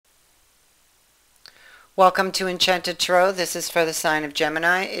Welcome to Enchanted Tarot. This is for the sign of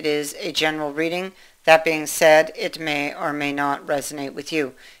Gemini. It is a general reading. That being said, it may or may not resonate with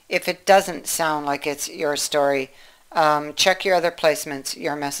you. If it doesn't sound like it's your story, check your other placements.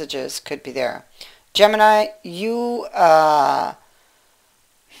 Your messages could be there. Gemini, you're going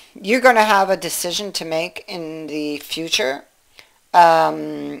to have a decision to make in the future.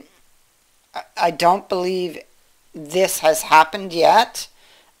 I don't believe this has happened yet.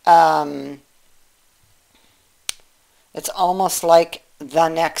 It's almost like the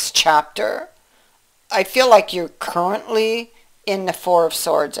next chapter. I feel like you're currently in the Four of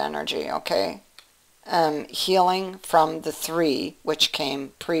Swords energy, okay? Healing from the Three, which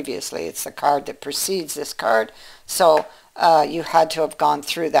came previously. It's the card that precedes this card. So you had to have gone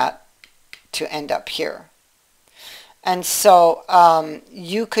through that to end up here. And so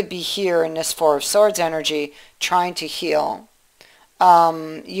you could be here in this Four of Swords energy trying to heal.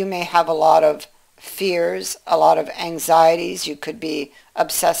 You may have a lot of fears, a lot of anxieties. You could be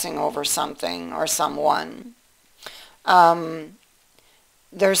obsessing over something or someone.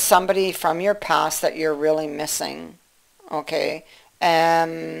 There's somebody from your past that you're really missing, okay?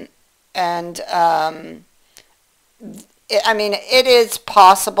 I mean, it is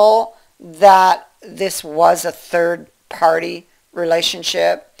possible that this was a third-party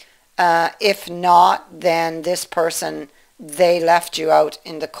relationship. If not, then this person, they left you out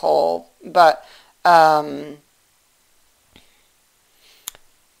in the cold. But I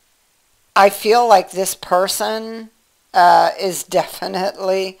feel like this person is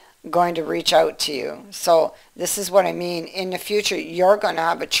definitely going to reach out to you. So this is what I mean. In the future, you're going to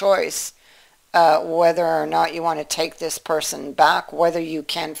have a choice whether or not you want to take this person back, whether you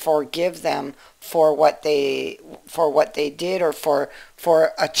can forgive them for what they did, or for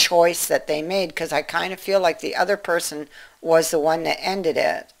a choice that they made. Because I kind of feel like the other person was the one that ended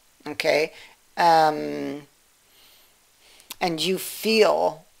it. Okay. And you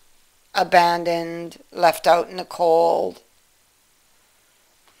feel abandoned, left out in the cold.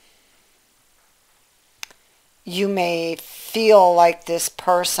 You may feel like this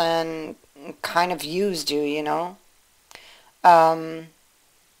person kind of used you, you know.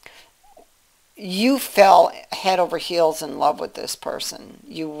 You fell head over heels in love with this person.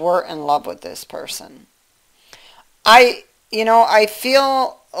 You were in love with this person. I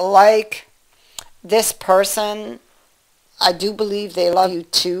feel like this person, I do believe they love you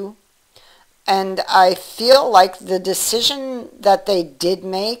too. And I feel like the decision that they did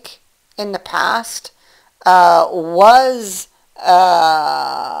make in the past was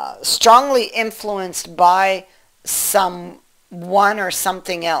strongly influenced by someone or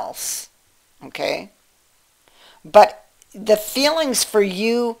something else. Okay? But the feelings for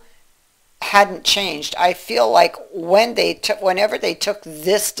you hadn't changed. I feel like whenever they took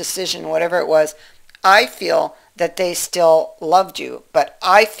this decision, whatever it was, I feel that they still loved you. But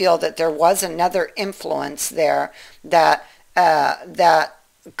I feel that there was another influence there that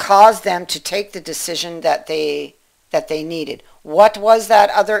caused them to take the decision that they needed. What was that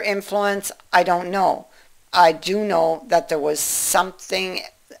other influence? I don't know. I do know that there was something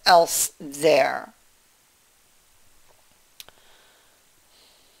else there.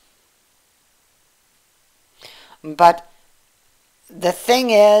 But the thing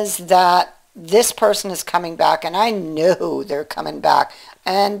is that this person is coming back, and I know they're coming back.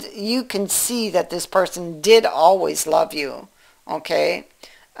 And you can see that this person did always love you, okay?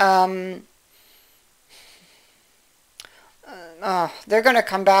 They're going to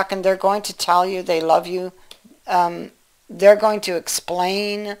come back, and they're going to tell you they love you. They're going to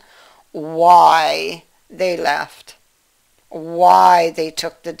explain why they left, why they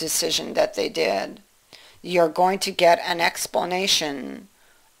took the decision that they did. You're going to get an explanation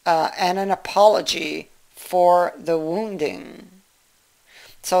and an apology for the wounding.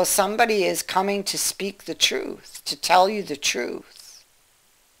 So somebody is coming to speak the truth, to tell you the truth.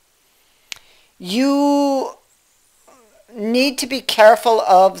 You need to be careful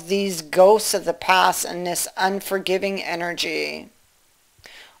of these ghosts of the past and this unforgiving energy.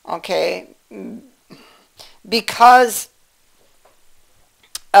 Okay? Because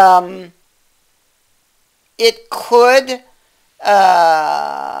it could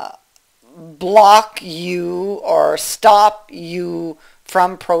block you or stop you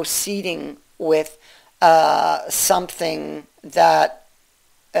from proceeding with something that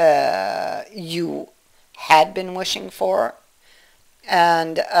you had been wishing for,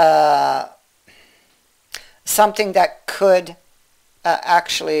 and something that could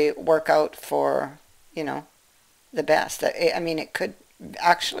actually work out for, the best. I mean, it could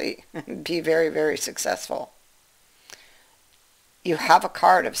actually be very, very successful. You have a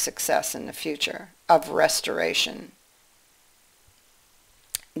card of success in the future, of restoration.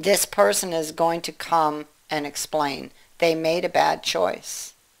 This person is going to come and explain they made a bad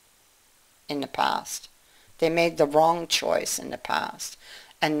choice in the past. They made the wrong choice in the past,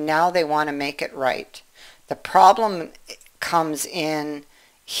 and now they want to make it right. The problem comes in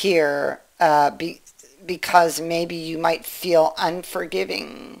here because maybe you might feel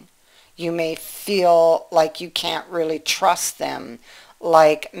unforgiving. You may feel like you can't really trust them,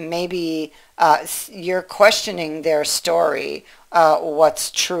 like maybe you're questioning their story,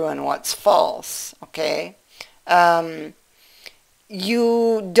 what's true and what's false, okay?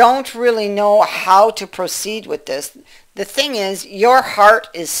 You don't really know how to proceed with this. The thing is, your heart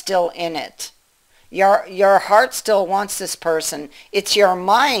is still in it. Your heart still wants this person. It's your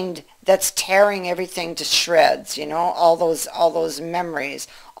mind that's tearing everything to shreds, you know, all those memories,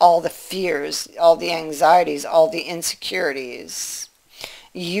 all the fears, all the anxieties, all the insecurities.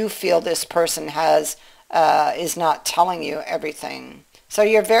 You feel this person is not telling you everything. So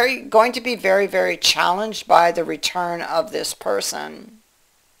you're going to be very, very challenged by the return of this person.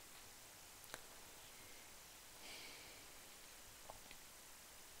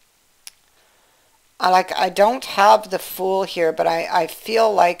 I don't have the Fool here, but I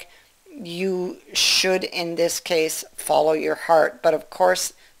feel like you should, in this case, follow your heart. But of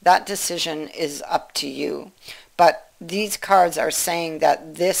course, that decision is up to you. But these cards are saying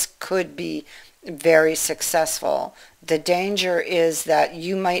that this could be very successful. The danger is that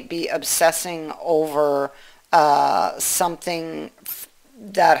you might be obsessing over something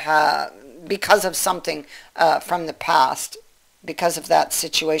that because of something from the past, because of that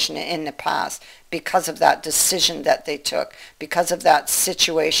situation in the past, because of that decision that they took, because of that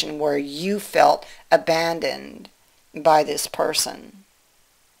situation where you felt abandoned by this person.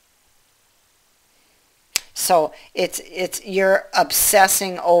 So you're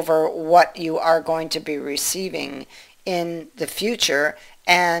obsessing over what you are going to be receiving in the future,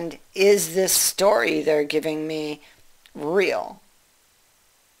 and is this story they're giving me real?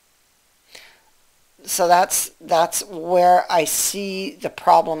 So that's where I see the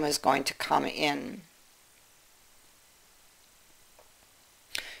problem is going to come in.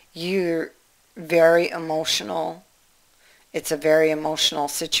 You're very emotional. It's a very emotional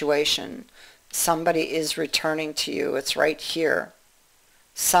situation. Somebody is returning to you. It's right here.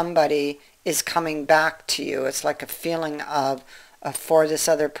 Somebody is coming back to you. It's like a feeling of for this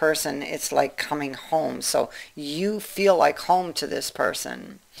other person, it's like coming home. So you feel like home to this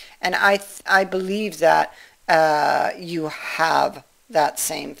person. And I believe that you have that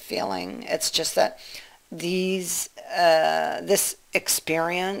same feeling. It's just that this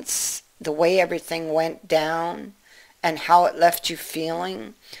experience, the way everything went down and how it left you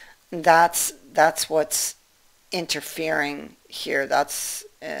feeling, that's what's interfering here. That's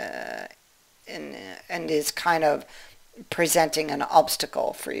and is kind of presenting an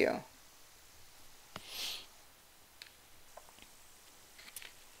obstacle for you.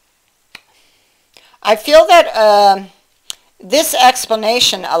 I feel that this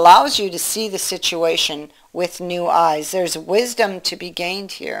explanation allows you to see the situation with new eyes. There's wisdom to be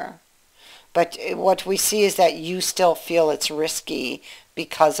gained here. But what we see is that you still feel it's risky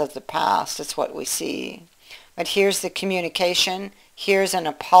because of the past. That's what we see. But here's the communication. Here's an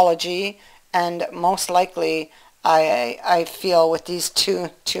apology. And most likely, I feel with these two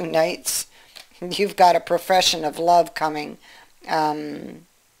knights, you've got a profession of love coming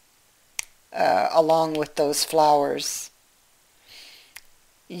along with those flowers.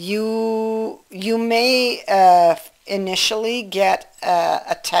 You may initially get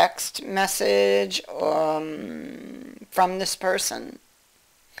a text message from this person,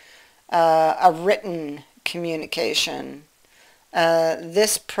 a written communication.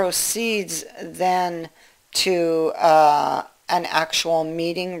 This proceeds then to an actual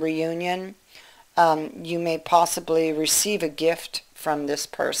meeting, reunion. You may possibly receive a gift from this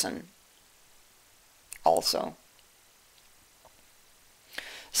person also.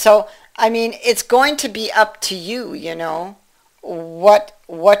 So, I mean, it's going to be up to you, you know,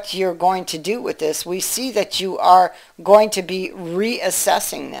 what you're going to do with this. We see that you are going to be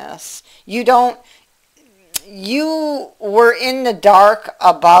reassessing this. You were in the dark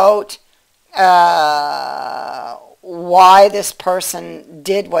about why this person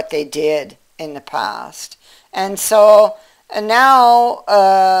did what they did in the past. And so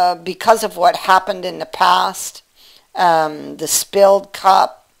now, because of what happened in the past, the spilled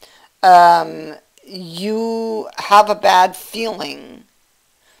cup, you have a bad feeling.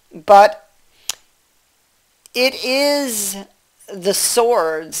 But it is the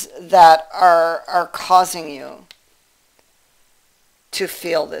swords that are causing you to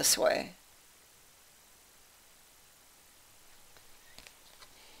feel this way.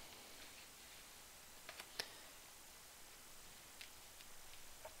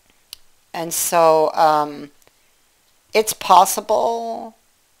 And so it's possible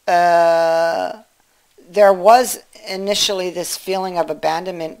there was initially this feeling of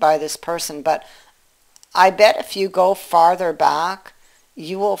abandonment by this person, but I bet if you go farther back,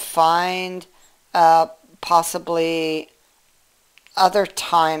 you will find possibly other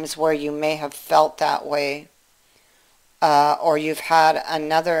times where you may have felt that way, or you've had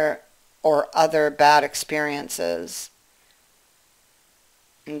another or other bad experiences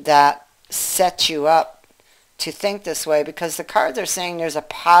that set you up to think this way, because the cards are saying there's a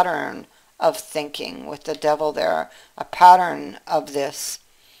pattern of thinking with the devil there, a pattern of this,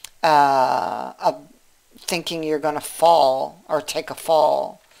 of thinking you're going to fall or take a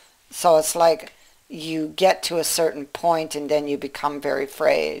fall. So it's like you get to a certain point and then you become very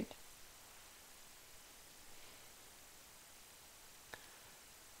afraid.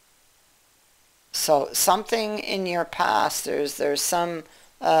 So something in your past, there's some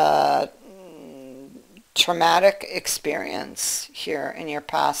traumatic experience here in your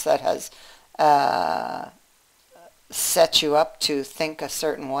past that has set you up to think a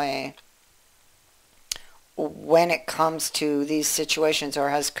certain way when it comes to these situations, or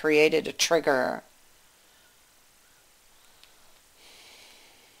has created a trigger.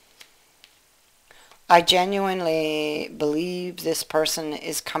 I genuinely believe this person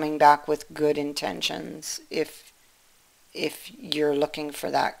is coming back with good intentions. If you're looking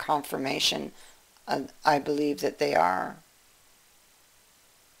for that confirmation, I believe that they are.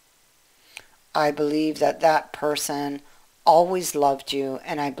 I believe that that person always loved you,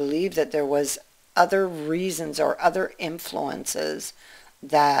 and I believe that there was other reasons or other influences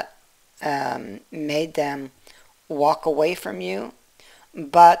that made them walk away from you.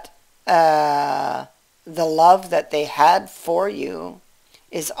 But the love that they had for you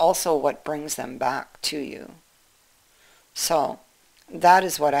is also what brings them back to you. So that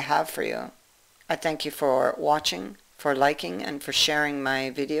is what I have for you. I thank you for watching, for liking, and for sharing my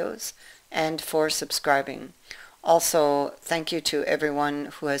videos, and for subscribing. Also, thank you to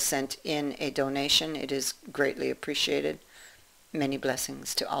everyone who has sent in a donation. It is greatly appreciated. Many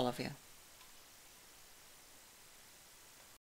blessings to all of you.